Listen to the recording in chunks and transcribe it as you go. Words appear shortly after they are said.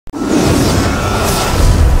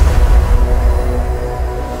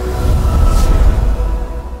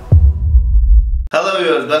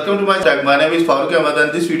welcome to my channel. My name is Farooq Ahmed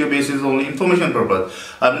and this video base is only information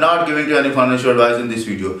purpose. I'm not giving you any financial advice in this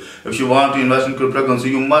video. If you want to invest in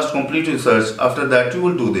cryptocurrency, you must complete research. After that, you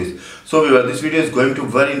will do this. So viewer, this video is going to be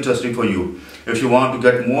very interesting for you. If you want to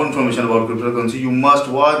get more information about cryptocurrency, you must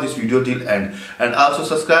watch this video till end. And also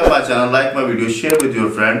subscribe my channel, like my video, share with your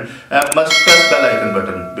friend, and must press bell icon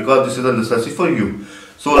button because this is a necessity for you.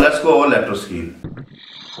 So let's go over laptop screen.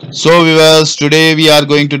 So viewers, today we are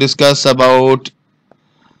going to discuss about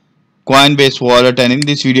Coinbase Wallet, and in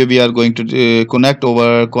this video we are going to connect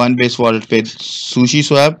over Coinbase Wallet with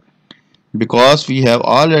SushiSwap, because we have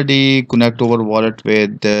already connect over wallet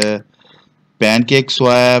with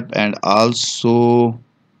PancakeSwap and also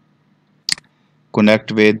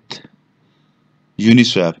connect with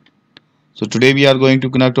Uniswap. So today we are going to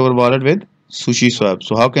connect our wallet with SushiSwap.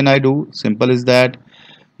 So how can I do? Simple is that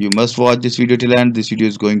you must watch this video till end. This video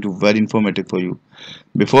is going to be very informative for you.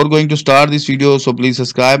 Before going to start this video, so please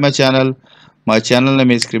subscribe my channel. My channel name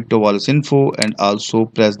is Crypto Wallets Info, and also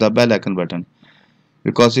press the bell icon button,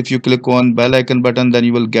 because if you click on bell icon button, then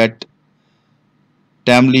you will get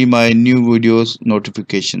timely my new videos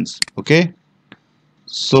notifications. Okay,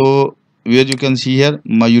 so where you can see here,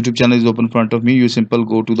 my YouTube channel is open in front of me. You simple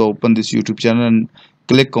go to the open this YouTube channel and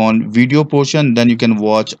click on video portion. Then you can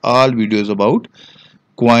watch all videos about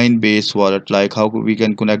Coinbase Wallet, like how we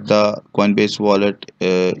can connect the Coinbase Wallet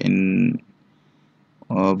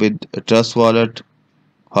with Trust Wallet,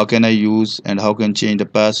 how can I use and how can change the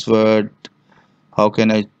password, how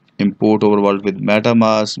can I import our wallet with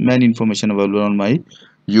MetaMask. Many information available on my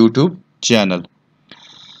YouTube channel.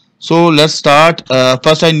 So let's start.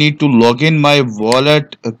 First I need to log in my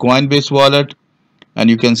wallet, Coinbase Wallet, and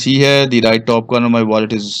you can see here the right top corner my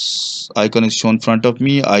wallet is icon is shown in front of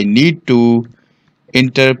me. I need to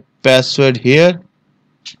enter password here,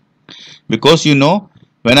 because you know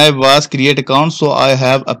when I was create account, so I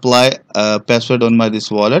have apply password on my this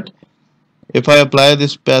wallet. If I apply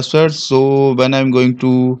this password, so when I'm going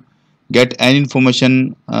to get any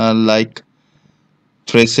information like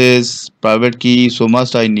traces, private key, so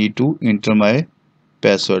must I need to enter my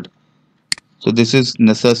password. So this is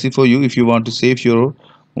necessary for you if you want to save your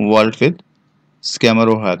wallet with scammer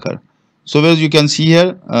or hacker. So as you can see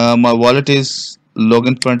here, my wallet is log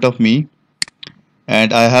in front of me,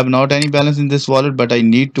 and I have not any balance in this wallet, but I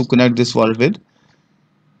need to connect this wallet with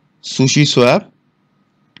SushiSwap,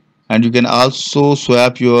 and you can also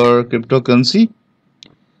swap your cryptocurrency.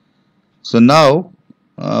 So now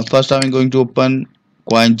first I'm going to open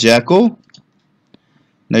CoinJacko.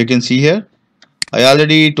 Now you can see here, I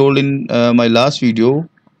already told in my last video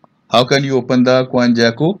how can you open the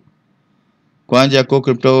CoinJacko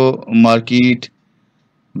crypto market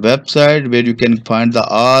website, where you can find the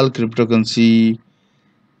all cryptocurrency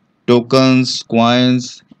tokens,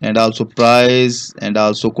 coins, and also price, and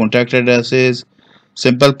also contact addresses.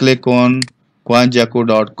 Simple click on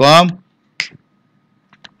coinjacko.com.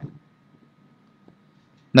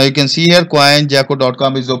 Now you can see here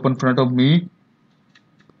coinjacko.com is open in front of me,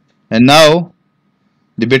 and now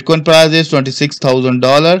the Bitcoin price is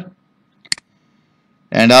 $26,000,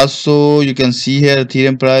 and also you can see here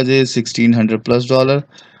Ethereum price is $1,600+,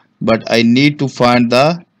 but I need to find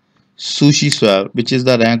the SushiSwap, which is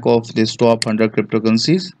the rank of this top 100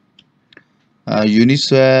 cryptocurrencies.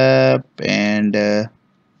 Uniswap, and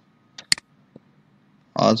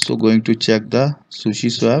also going to check the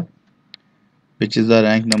SushiSwap, which is the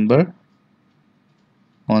rank number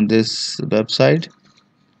on this website.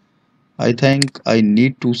 I think I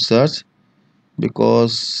need to search,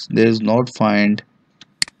 because there is not find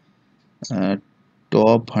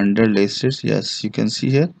top 100 listed. Yes, you can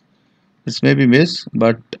see here it's maybe missed,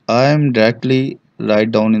 but I am directly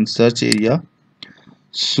write down in search area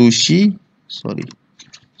SushiSwap,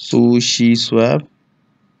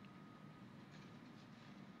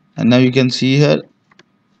 and now you can see here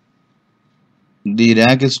the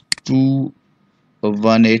rank is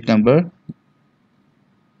 218 number.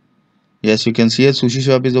 Yes, you can see here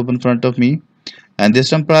SushiSwap is open in front of me, and this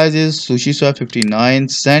time price is SushiSwap 59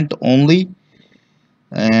 cent only.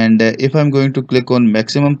 And if I'm going to click on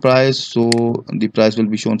maximum price, so the price will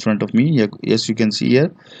be shown in front of me. Yes, you can see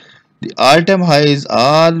here the all-time high is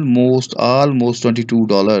almost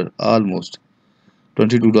 $22, almost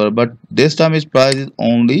 $22, but this time its price is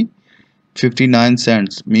only 59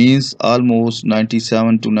 cents, means almost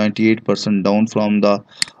 97 to 98% down from the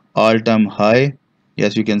all-time high.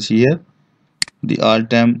 Yes, you can see here the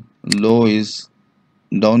all-time low is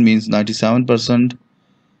down, means 97%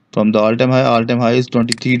 from the all-time high. All-time high is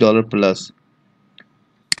 $23 plus.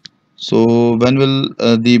 So when will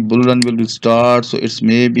the bull run will start? So it's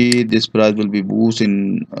maybe this price will be boost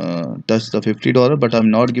in touch the $50, but I'm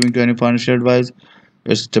not giving to any financial advice.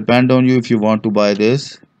 It's depend on you if you want to buy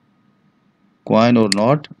this coin or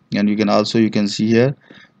not. And you can also, you can see here,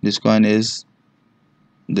 this coin is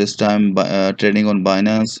this time trading on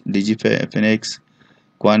Binance, DigiFinex,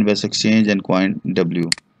 Coinbase Exchange, and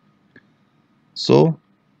CoinW. So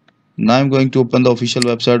now I'm going to open the official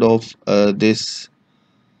website of this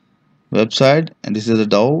website, and this is a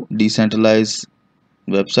DAO, decentralized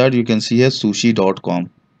website. You can see here sushi.com.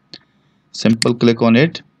 Simple click on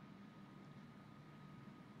it.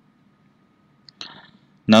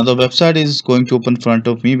 Now the website is going to open in front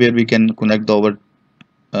of me, where we can connect our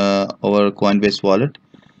Coinbase wallet,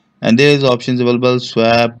 and there is options available: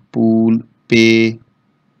 swap, pool, pay,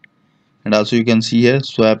 and also you can see here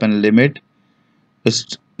swap and limit.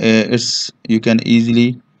 It's you can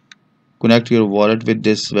easily connect your wallet with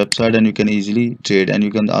this website, and you can easily trade. And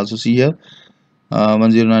you can also see here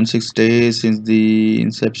 1096 days since the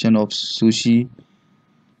inception of Sushi.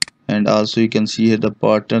 And also you can see here the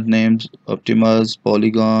partner names: Optimus,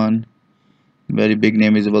 Polygon, very big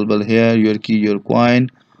name is available here. Your key, your coin,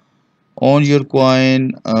 own your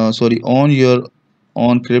coin, own your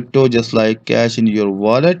own crypto, just like cash in your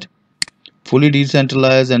wallet. Fully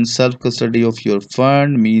decentralized and self custody of your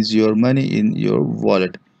fund means your money in your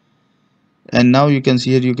wallet. And now you can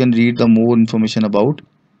see here, you can read the more information about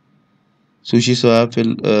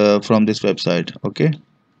SushiSwap from this website. Okay,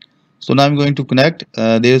 so now I'm going to connect.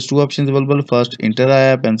 There's two options available: first enter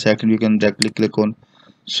app, and second you can directly click on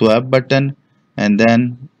swap button, and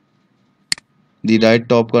then the right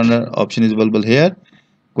top corner option is available here,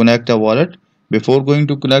 connect a wallet. Before going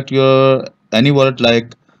to connect your any wallet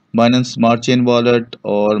like Binance Smart Chain wallet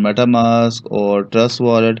or MetaMask or Trust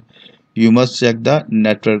wallet, you must check the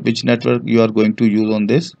network, which network you are going to use on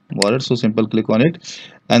this wallet. So simple click on it,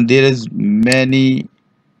 and there is many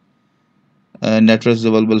networks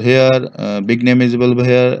available here. Big name is available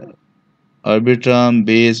here: Arbitrum,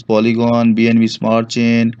 Base, Polygon, BNB Smart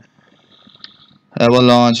Chain,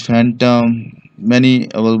 Avalanche, Phantom. Many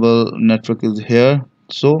available network is here.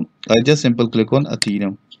 So I just simple click on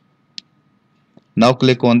Ethereum. Now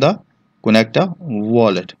click on the connect a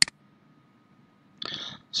wallet.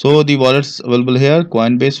 So the wallets available here: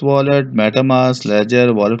 Coinbase wallet, MetaMask,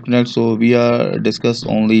 Ledger, Wallet Connect. So we are discuss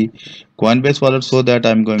only Coinbase wallet, so that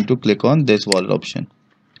I'm going to click on this wallet option.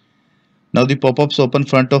 Now the pop-ups open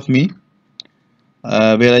front of me,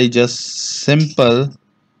 where I just simple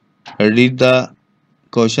read the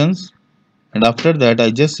questions, and after that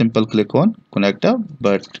I just simple click on connect a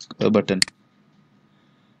button.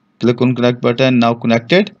 Click on connect button. Now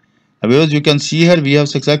connected. Because you can see here we have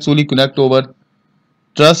successfully connect over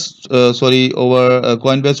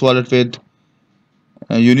Coinbase wallet with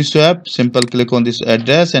Uniswap. Simple click on this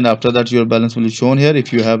address, and after that your balance will be shown here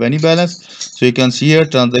if you have any balance. So you can see here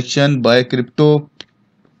transaction, buy crypto,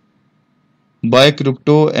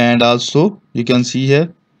 and also you can see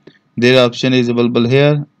here their option is available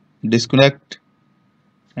here: disconnect,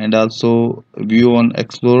 and also view on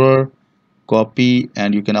Explorer, copy,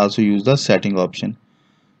 and you can also use the setting option.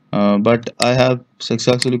 But I have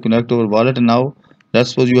successfully connect over wallet, and now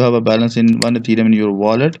let's suppose you have a balance in 1 Ethereum in your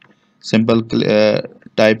wallet. Simple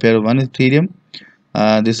type here 1 Ethereum.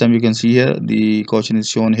 This time you can see here the caution is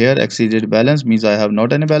shown here: exceeded balance, means I have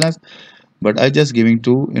not any balance, but I just giving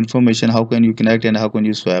to information how can you connect and how can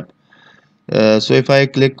you swap. So if I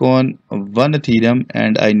click on 1 Ethereum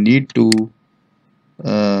and I need to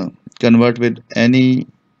convert with any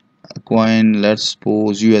coin, let's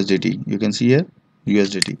suppose USDT, you can see here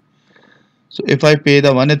USDT. So if I pay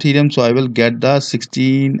the 1 Ethereum, so I will get the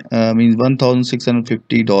means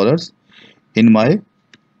 $1,650 in my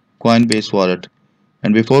Coinbase wallet.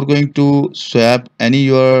 And before going to swap any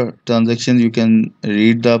your transactions, you can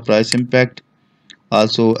read the price impact,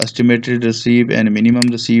 also estimated receive and minimum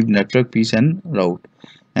received, network fees and route,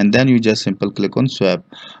 and then you just simple click on swap.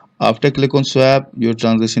 After click on swap, your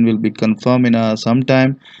transaction will be confirmed in some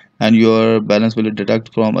time, and your balance will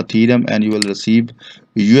deduct from Ethereum, and you will receive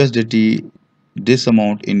USDT this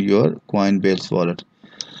amount in your Coinbase wallet.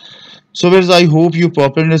 So guys, I hope you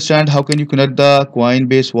properly understand how can you connect the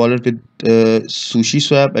Coinbase wallet with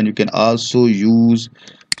SushiSwap, and you can also use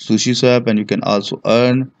SushiSwap, and you can also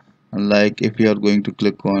earn, like if you are going to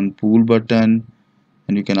click on pool button,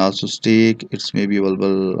 and you can also stake. It's maybe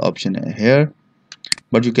available option here,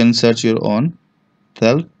 but you can search your own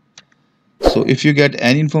self. So if you get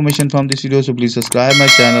any information from this video, so please subscribe my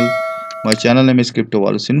channel. My channel name is Crypto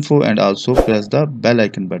Wallets Info, and also press the bell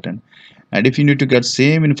icon button. And if you need to get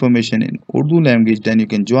same information in Urdu language, then you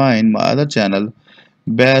can join my other channel,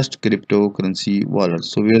 best cryptocurrency wallet.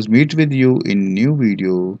 So we will meet with you in new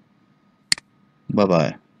video. Bye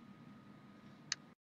bye.